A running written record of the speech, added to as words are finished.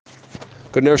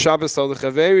Good Ner Shabbos Al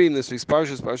Chaveri in this week's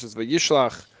Parshas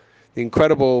Vayishlach, the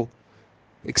incredible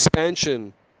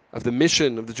expansion of the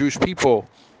mission of the Jewish people,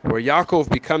 where Yaakov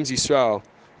becomes Yisrael.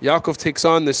 Yaakov takes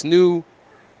on this new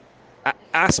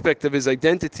aspect of his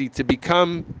identity to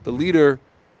become the leader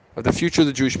of the future of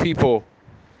the Jewish people,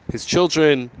 his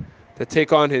children that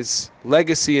take on his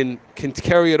legacy and can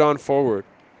carry it on forward.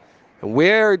 And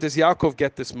where does Yaakov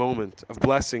get this moment of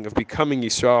blessing, of becoming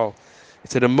Yisrael?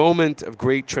 It's at a moment of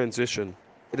great transition.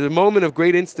 It is a moment of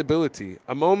great instability,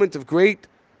 a moment of great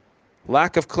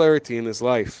lack of clarity in his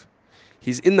life.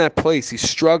 He's in that place, he's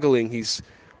struggling, he's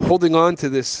holding on to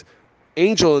this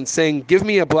angel and saying, give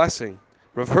me a blessing.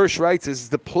 Rav Hirsch writes, is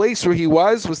the place where he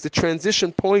was the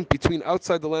transition point between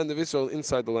outside the land of Israel and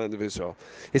inside the land of Israel.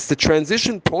 It's the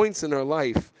transition points in our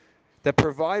life that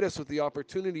provide us with the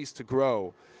opportunities to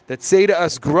grow, that say to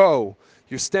us, grow.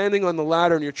 You're standing on the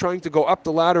ladder and you're trying to go up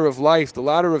the ladder of life, the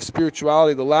ladder of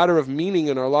spirituality, the ladder of meaning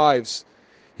in our lives.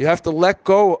 You have to let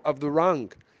go of the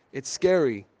rung. It's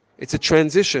scary. It's a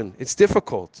transition. It's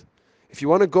difficult. If you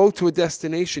want to go to a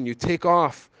destination, you take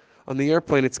off on the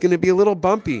airplane. It's going to be a little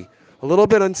bumpy, a little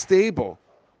bit unstable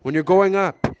when you're going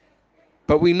up.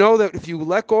 But we know that if you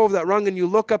let go of that rung and you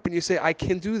look up and you say, I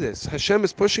can do this. Hashem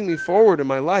is pushing me forward in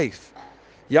my life.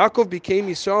 Yaakov became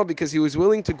Yisrael because he was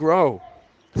willing to grow.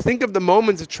 Think of the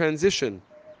moments of transition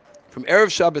from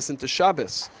Erev Shabbos into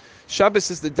Shabbos.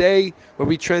 Shabbos is the day where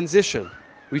we transition.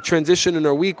 We transition in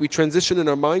our week. We transition in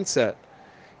our mindset.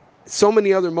 So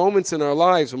many other moments in our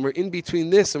lives when we're in between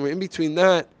this and we're in between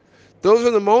that. Those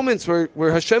are the moments where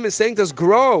Hashem is saying to us,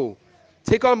 grow,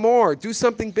 take on more, do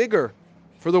something bigger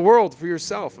for the world, for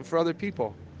yourself, and for other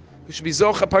people. We should be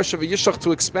Zocha Parsha V'Yishlach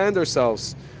to expand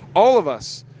ourselves, all of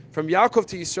us, from Yaakov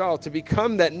to Yisrael, to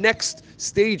become that next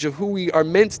stage of who we are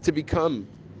meant to become.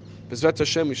 B'ezrat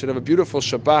Hashem, we should have a beautiful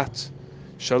Shabbat.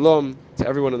 Shalom to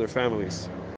everyone and their families.